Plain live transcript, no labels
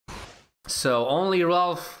So only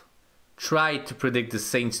Ralph tried to predict the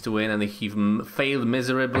Saints to win, and he failed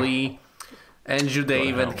miserably. Andrew,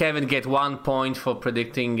 Dave, and Kevin get 1 point for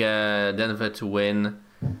predicting Denver to win.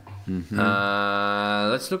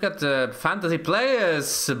 Let's look at the fantasy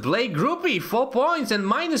players. Blake Groupie, 4 points and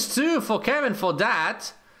 -2 for Kevin for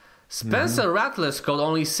that. Spencer Rattler scored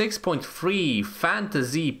only 6.3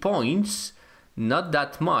 fantasy points. Not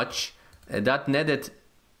that much. That netted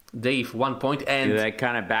Dave 1 point. And that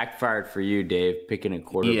kind of backfired for you, Dave, picking a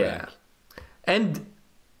quarterback. Yeah. And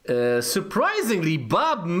surprisingly,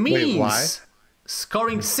 Bob Means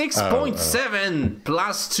scoring 6.7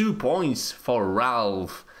 plus 2 points for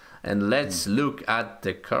Ralph. And let's look at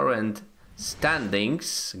the current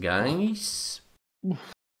standings, guys.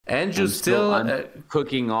 Andrew I'm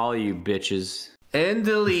cooking all you bitches. In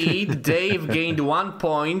the lead. Dave gained 1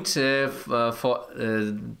 point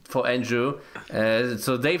for Andrew.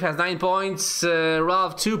 So Dave has 9 points,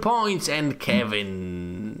 Ralph 2 points, and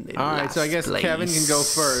Kevin. All right, so I guess place. Kevin can go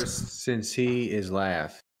first since he is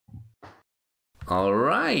last. All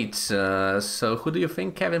right. So who do you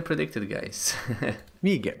think Kevin predicted, guys?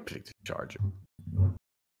 Me get predicted Charger.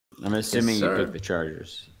 I'm assuming Yes, you sir. picked the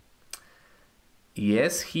Chargers.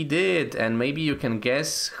 Yes, he did. And maybe you can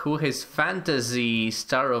guess who his fantasy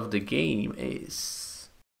star of the game is.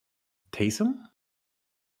 Taysom?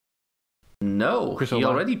 No, Chris he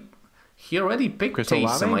Olave? already picked Chris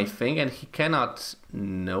Taysom, Olave? I think, and he cannot.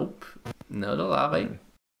 Nope, not Olave.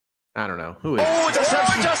 I don't know. Who is Oh,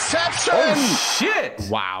 interception! Oh shit!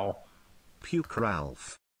 Wow. Puke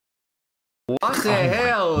Ralph. What the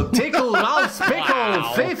hell? Tickle Ralph's Pickle,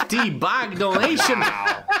 $50 donation.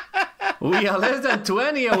 We are less than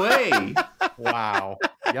 20 away. Wow.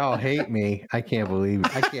 Y'all hate me. I can't believe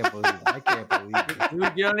it. I can't believe it. I can't believe it. Who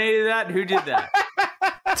donated that? Who did that?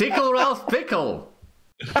 Tickle Ralph Pickle.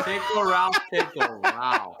 Pickle Ralph Pickle.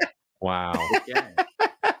 Wow. Wow. Okay.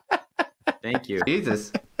 Thank you.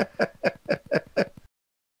 Jesus.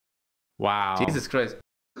 Wow. Jesus Christ.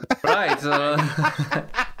 Right.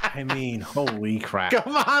 I mean, holy crap.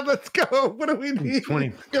 Come on, let's go. What do we need?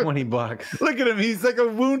 20 bucks. Look at him. He's like a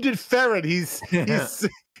wounded ferret. He's look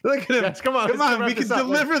at him. Yes, come on, Come let's on. wrap We can this up.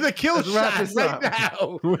 deliver the kill Let's wrap shot this right up.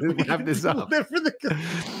 now. Let's wrap this up. Deliver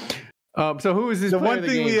the So who is this? The player one of the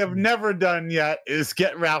thing we game? have never done yet is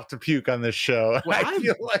get Ralph to puke on this show. Well, I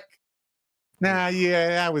feel like,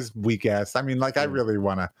 that was weak ass. I mean, like, I really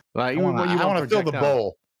want to. Like, I want to fill the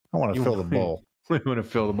bowl. I want to You fill the want- bowl. We want to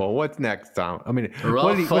fill the bowl. What's next, Tom? I mean,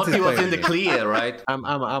 Ralph thought his he was player in the of game? clear, right? I'm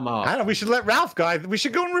off. I don't know. We should let Ralph go. We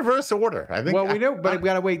should go in reverse order. I think. Well, we know, but we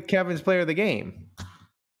got to wait Kevin's player of the game.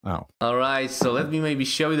 Oh, All right, so let me maybe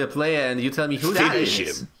show you the player and you tell me who that Finish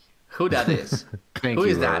is. him. Who that is. Thank Who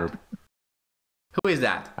you, is that? Herb. Who is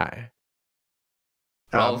that? Hi.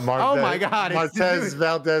 Ralph. Oh my God, it's the Martez dude-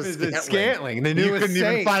 Valdez It's Scantling. Scantling, the You newest couldn't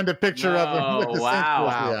even Saint. find a picture of him. With the Saints Wow.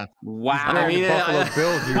 jersey on. Wow. I mean, Buffalo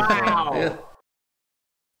Bills uniform. Wow.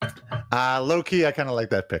 Low key, I kind of like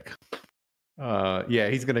that pick. Yeah,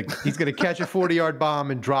 he's gonna catch a 40-yard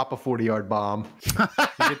bomb and drop a 40-yard bomb. To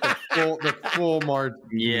get the full mark.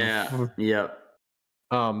 Yeah. Yep.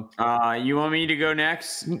 Um, You want me to go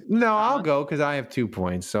next? no, I'll go because I have 2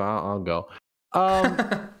 points, so I'll go.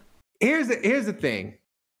 Here's the thing.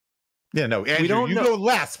 Yeah, no, Andrew, don't you know- go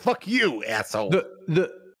last. Fuck you, asshole.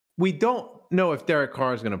 We don't know if Derek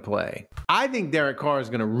Carr is going to play. I think Derek Carr is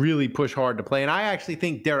going to really push hard to play, and I actually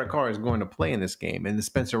think Derek Carr is going to play in this game. In the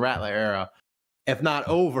Spencer Rattler era, if not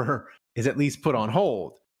over, is at least put on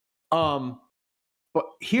hold. But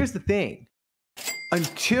here's the thing: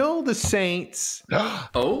 until the Saints,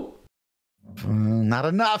 Oh, Not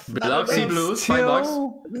enough. Not Biloxi enough. Blues,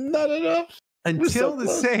 $5. Not enough. until so the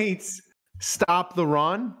close. Saints stop the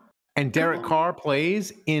run and Derek Carr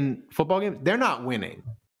plays in football games, they're not winning.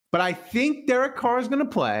 But I think Derek Carr is going to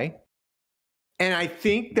play, and I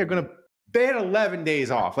think they had 11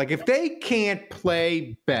 days off. Like, if they can't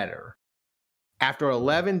play better after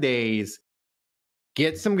 11 days,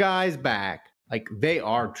 get some guys back, like, they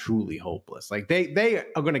are truly hopeless. Like, they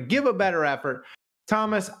are going to give a better effort.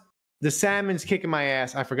 Thomas, the Salmon's kicking my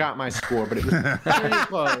ass. I forgot my score, but it was pretty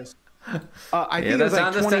close. I think it was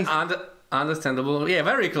like 20. Understandable. Yeah,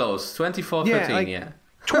 very close. 24-13, yeah.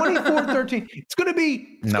 24-13. It's going to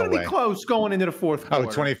be No way. close going into the fourth Oh,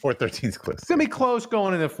 quarter. 24-13 is close. It's going to be close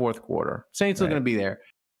going into the fourth quarter. Saints are Right. going to be there.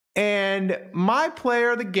 And my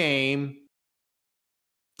player of the game,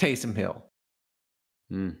 Taysom Hill.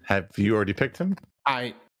 Have you already picked him?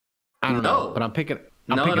 I don't No. know, but I'm picking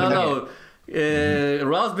No. him up.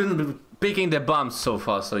 Ralph's been picking the bumps so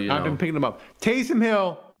far, so you I've know. been picking him up. Taysom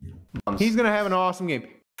Hill, Bumps. he's going to have an awesome game.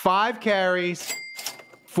 5 carries,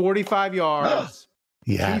 45 yards,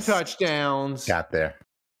 Yes. 2 touchdowns. Got there.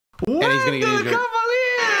 And he's gonna get Wendell injured.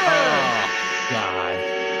 Cavalier! Oh, God.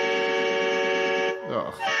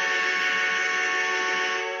 Ugh.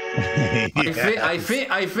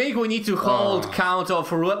 I think we need to hold count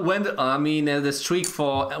of Wendell. The streak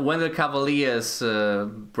for Wendell Cavalier's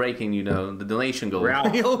breaking. The donation goal.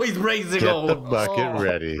 Ralph. He always breaks the Get goal. the bucket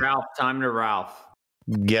ready. Ralph, time to Ralph.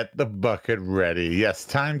 Get the bucket ready. Yes,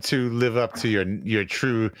 time to live up to your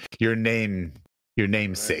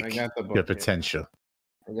namesake, I got the your bucket. potential.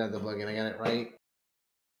 I got the bucket. I got it right.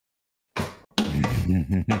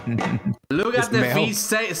 Look This at the Mel- feet.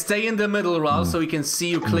 Stay in the middle, Ralph, so we can see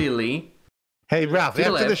you clearly. Hey, Ralph, To the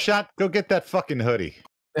after the left. shot, go get that fucking hoodie.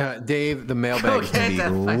 Dave, the mailbag is Okay,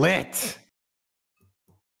 gonna be that- lit.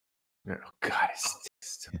 Oh, God,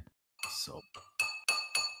 it's so.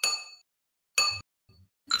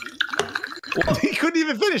 He couldn't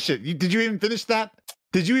even finish it. Did you even finish that?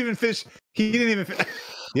 Did you even finish? He didn't even.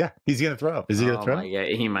 Yeah, he's gonna throw. Is he gonna throw? Yeah,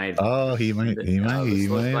 he might. Oh, he might. He might. He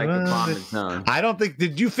Looks might. like the bomb might. is done. I don't think.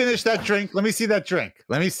 Did you finish that drink? Let me see that drink.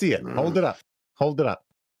 Let me see it. Hold it up. Hold it up.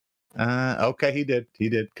 Okay, he did. He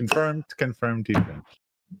did. Confirmed. Confirmed. He did.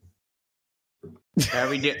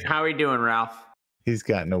 How we doing, Ralph? He's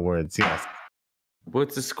got no words. Yes.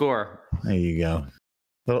 What's the score? There you go.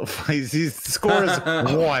 Little, his score is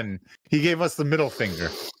 1. He gave us the middle finger.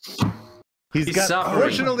 He's got.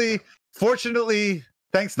 suffering. Fortunately,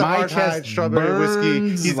 thanks to My Hard Hide chest Strawberry Whiskey,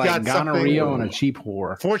 burns he's like got gonorrhea something. on a cheap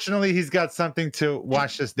whore. Fortunately, he's got something to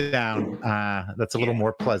wash us down. That's a little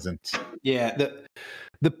more pleasant. Yeah,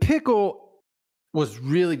 the pickle was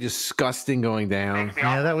really disgusting going down,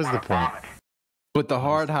 Yeah, that was the point. but the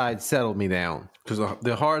hard hide settled me down because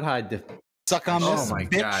the hard hide. Suck on Oh my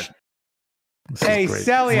God! This is Hey, great.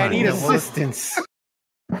 Sally, I Come on, need you know what? assistance.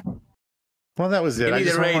 Well, that was it. You I need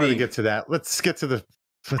just a wanted to rating. get to that. Let's get to the.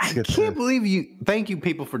 Let's I get can't to. believe you. Thank you,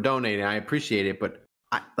 people, for donating. I appreciate it, but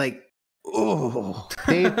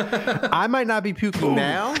Dave, I might not be puking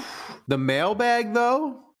now. The mailbag,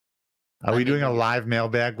 though. Are we doing a live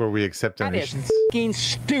mailbag where we accept donations?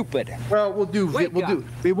 Stupid. Well,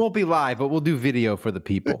 it won't be live, but we'll do video for the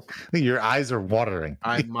people. Your eyes are watering.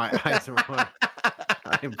 My eyes are on.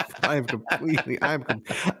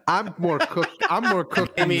 I'm more cooked. I'm more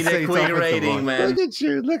cooked Give than me the the Saints quick offensive rating, line. man. Look at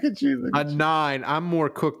you! Look at you! Look A at you! 9. I'm more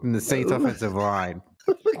cooked than the Saints offensive line.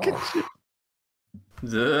 Look at you.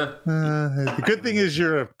 The good thing is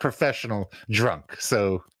you're a professional drunk,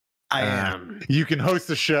 so I am. you can host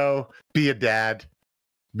a show, be a dad,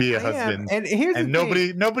 be a I am. husband, And here's the and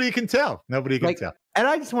thing. nobody can tell. Nobody can Like, tell. And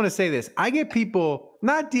I just want to say this: I get people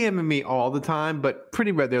not DMing me all the time, but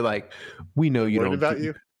pretty much they're like, "We know you Worried don't about do-"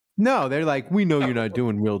 you? No, they're like, "We know you're not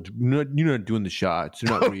doing real. You're not doing the shots.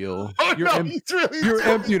 You're not real. Oh You're no, em- he's really you're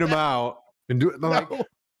emptying them out and do it." No. Like,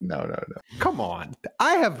 No. come on,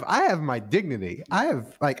 I have my dignity. I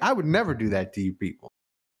would never do that to you people.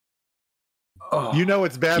 Oh, You know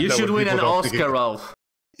it's bad. You though, should when win an people don't think Oscar, Ralph.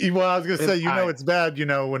 Well, I was gonna say, I- it's bad.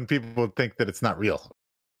 When people think that it's not real.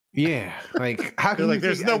 yeah. Like how They're can like, you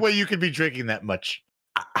there's think no way you could be drinking that much.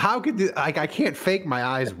 How could I can't fake my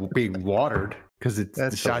eyes being watered because the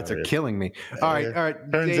That's shots are hilarious. killing me. All right.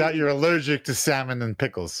 Turns Dave, out you're allergic to salmon and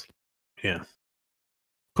pickles.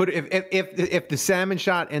 put if the salmon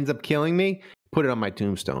shot ends up killing me, put it on my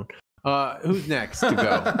tombstone. Who's next to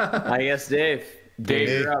go? I guess Dave. Dave,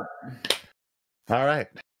 Dave. you're up. All right.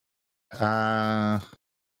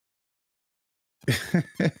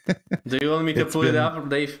 Do you want me to It's put it been- up,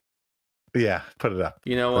 Dave? Yeah, put it up.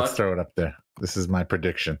 You know Let's what? throw it up there. This is my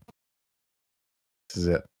prediction. This is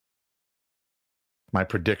it. My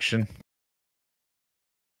prediction.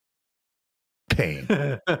 Pain.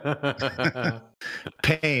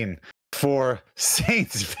 Pain for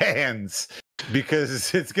Saints fans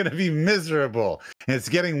because it's going to be miserable and it's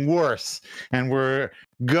getting worse. And we're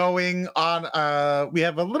going on, we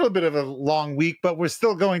have a little bit of a long week, but we're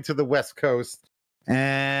still going to the West Coast.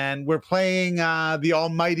 And we're playing the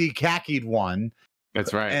almighty Khaki one.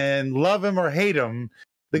 That's right. And love him or hate him,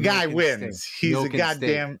 the guy Milk and wins. steak. He's Milk a and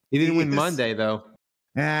goddamn. He didn't win is- Monday though.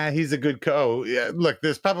 He's a good yeah, look,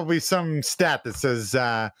 there's probably some stat that says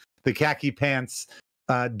the Khaki Pants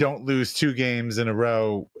don't lose 2 games in a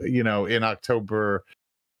row, in October,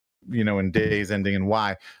 in days ending in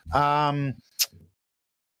Y.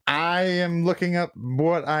 I am looking up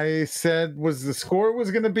what I said was the score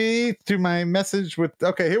was going to be to my message with.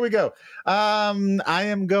 Okay, here we go. I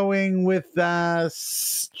am going with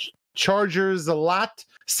Chargers a lot.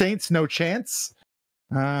 Saints no chance.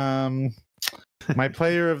 My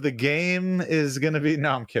player of the game is going to be.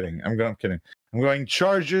 No, I'm kidding. I'm kidding. I'm going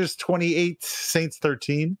Chargers 28, Saints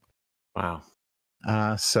 13. Wow.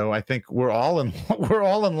 So I think we're all in we're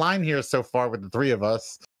all in line here so far with the three of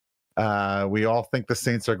us. We all think the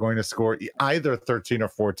Saints are going to score either 13 or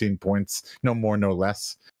 14 points, no more, no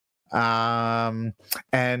less. And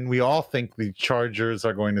we all think the Chargers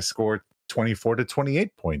are going to score 24 to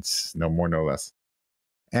 28 points, no more, no less.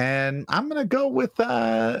 And I'm gonna go with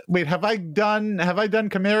wait, have I done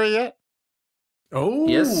Kamara yet? Oh,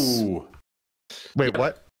 Yes. Wait,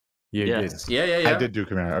 what? You Yes. did. Yeah. I did do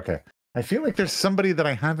Kamara. Okay. I feel like there's somebody that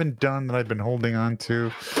I haven't done that I've been holding on to.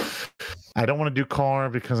 I don't want to do Carr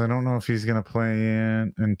because I don't know if he's gonna play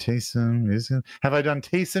in. And Taysom is gonna. Have I done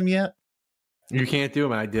Taysom yet? You can't do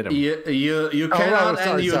them. I did them. You Oh, cannot,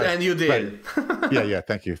 sorry. and you did. Yeah.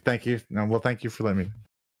 Thank you. No, well, thank you for letting me.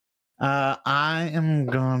 I am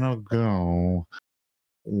gonna go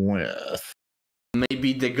with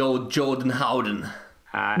Maybe they go Jordan Howden.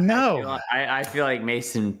 No. I feel like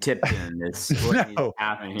Mason Tipton is what needs to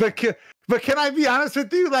happen here. but can I be honest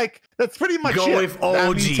with you? Like that's pretty much Go it. with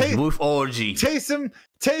OG. With OG. Taysom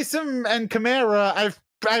and Kamara. I've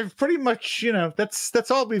pretty much,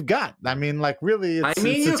 that's all we've got. I mean, like really, I it's,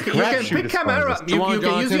 mean, it's you can pick Kamara. You can use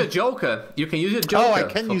Jonathan. your Joker. You can use your Joker. Oh, I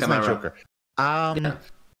can for use my Kamara. Joker. Yeah.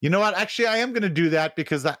 You know what? Actually, I am going to do that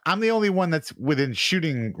because I'm the only one that's within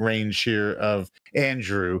shooting range here of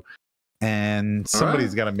Andrew, and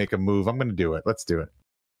somebody's got to make a move. I'm going to do it. Let's do it.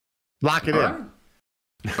 Lock it in.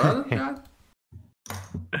 Right. Well, yeah.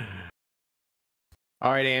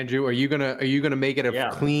 All right, Andrew, are you gonna make it a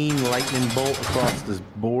clean lightning bolt across this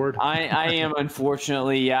board? I am,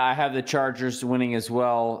 unfortunately. Yeah, I have the Chargers winning as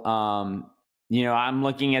well. I'm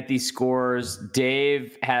looking at these scores.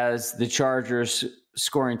 Dave has the Chargers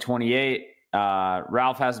scoring 28.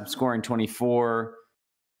 Ralph has them scoring 24.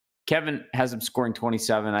 Kevin has them scoring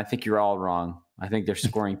 27. I think you're all wrong. I think they're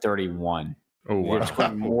scoring 31. Oh, They're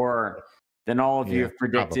scoring more than all of you have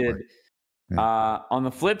predicted. On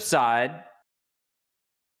the flip side,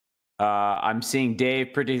 I'm seeing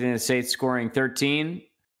Dave predicting the Saints scoring 13.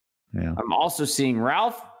 Yeah. I'm also seeing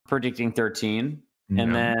Ralph predicting 13.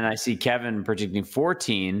 And then I see Kevin predicting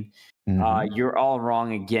 14. You're all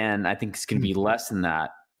wrong again. I think it's going to be less than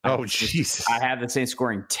that. Oh, Jesus. I have the Saints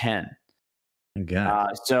scoring 10. Okay.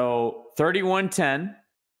 So 31-10.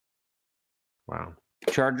 Wow.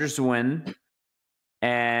 Chargers win.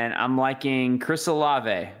 And I'm liking Chris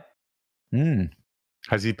Olave.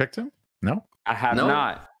 Has he picked him? No? I have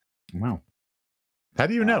not. Wow. How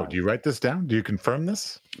do you know? Do you write this down? Do you confirm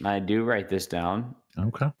this? I do write this down.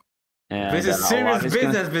 Okay. And This is serious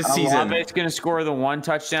business this season. Olave's going to score the one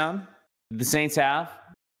touchdown the Saints have.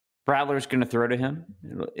 Bradler's going to throw to him.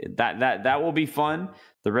 That will be fun.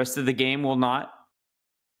 The rest of the game will not.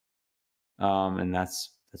 And that's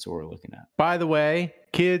what we're looking at. By the way,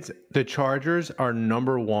 kids, the Chargers are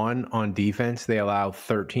number 1 on defense. They allow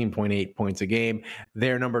 13.8 points a game.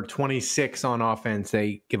 They're number 26 on offense.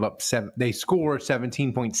 They give up they score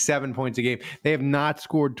 17.7 points a game. They have not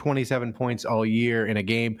scored 27 points all year in a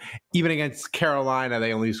game. Even against Carolina,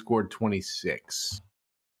 they only scored 26.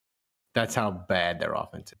 That's how bad their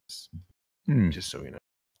offense is. Just so you know.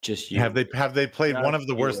 Just you. Have they played one of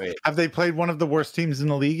the worst? Have they played one of the worst teams in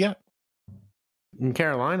the league yet? In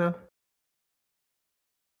Carolina.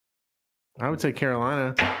 I would say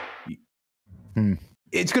Carolina.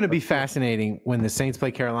 It's going to be fascinating when the Saints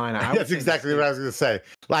play Carolina. That's exactly what I was going to say.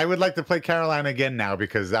 I would like to play Carolina again now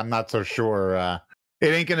because I'm not so sure. It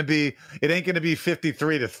ain't going to be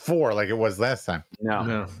 53-4 like it was last time.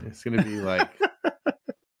 No, it's going to be like,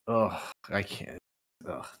 oh, I can't.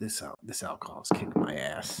 Oh, this alcohol is kicking my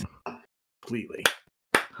ass completely.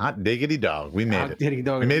 Hot diggity dog. We made it.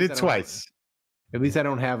 Dog. We made it twice. At least I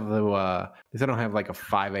don't have like a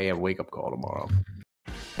 5 a.m. wake up call tomorrow.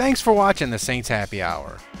 Thanks for watching the Saints Happy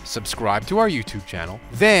Hour. Subscribe to our YouTube channel,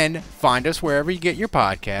 then find us wherever you get your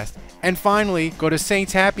podcast, and finally go to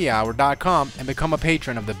saintshappyhour.com and become a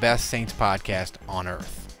patron of the best Saints podcast on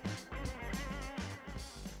earth.